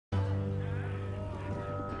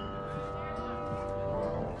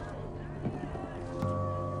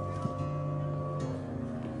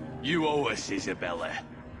You owe us, Isabela.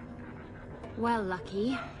 Well,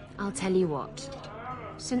 Lucky, I'll tell you what.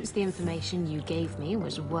 Since the information you gave me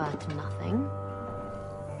was worth nothing,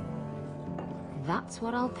 that's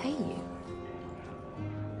what I'll pay you.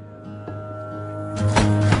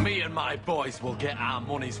 Me and my boys will get our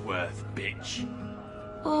money's worth, bitch.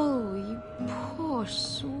 Oh, you poor,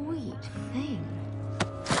 sweet thing.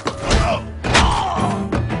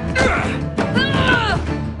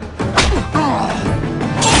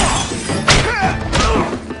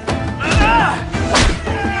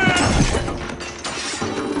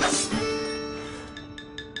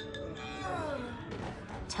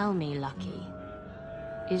 Tell me, Lucky,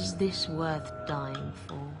 is this worth dying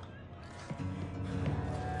for?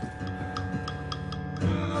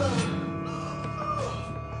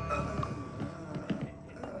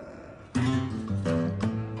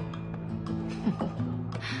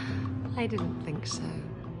 I didn't think so.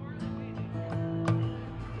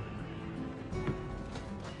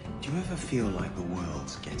 Do you ever feel like the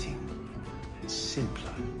world's getting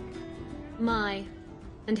simpler?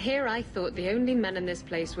 And here I thought the only men in this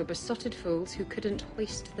place were besotted fools who couldn't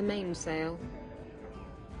hoist the mainsail.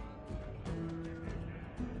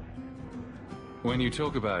 When you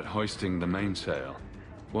talk about hoisting the mainsail,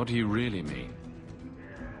 what do you really mean?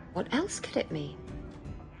 What else could it mean?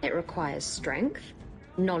 It requires strength,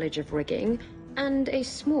 knowledge of rigging, and a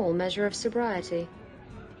small measure of sobriety.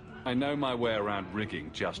 I know my way around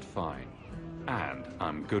rigging just fine. And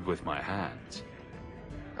I'm good with my hands.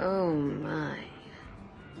 Oh my.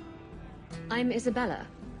 I'm Isabela.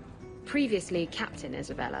 Previously Captain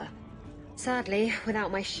Isabela. Sadly, without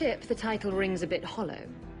my ship, the title rings a bit hollow.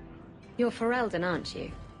 You're Ferelden, aren't you?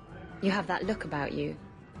 You have that look about you.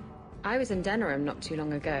 I was in Denerim not too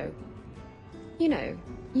long ago. You know,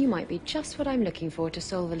 you might be just what I'm looking for to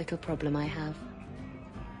solve a little problem I have.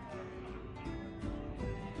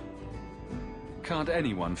 Can't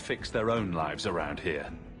anyone fix their own lives around here?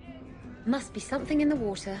 Must be something in the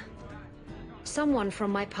water. Someone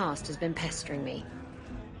from my past has been pestering me.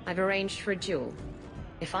 I've arranged for a duel.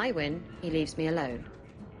 If I win, he leaves me alone.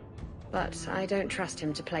 But I don't trust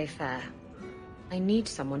him to play fair. I need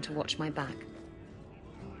someone to watch my back.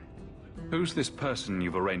 Who's this person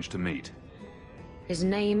you've arranged to meet? His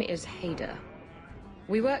name is Hader.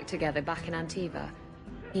 We worked together back in Antiva.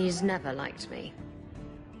 He's never liked me.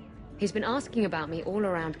 He's been asking about me all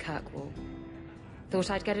around Kirkwall.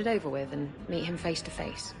 Thought I'd get it over with and meet him face to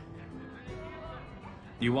face.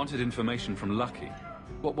 You wanted information from Lucky.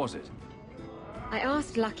 What was it? I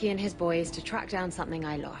asked Lucky and his boys to track down something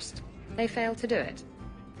I lost. They failed to do it.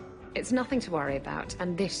 It's nothing to worry about,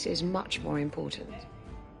 and this is much more important.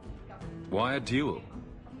 Why a duel?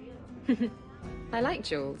 I like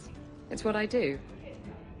duels. It's what I do.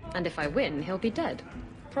 And if I win, he'll be dead.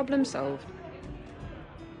 Problem solved.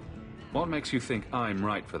 What makes you think I'm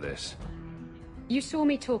right for this? You saw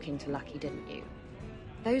me talking to Lucky, didn't you?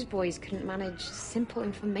 Those boys couldn't manage simple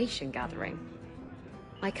information gathering.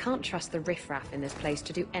 I can't trust the riffraff in this place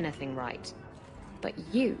to do anything right. But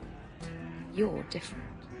you're different.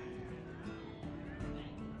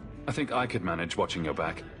 I think I could manage watching your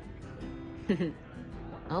back.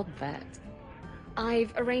 I'll bet.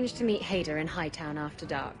 I've arranged to meet Hader in Hightown after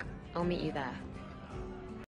dark. I'll meet you there.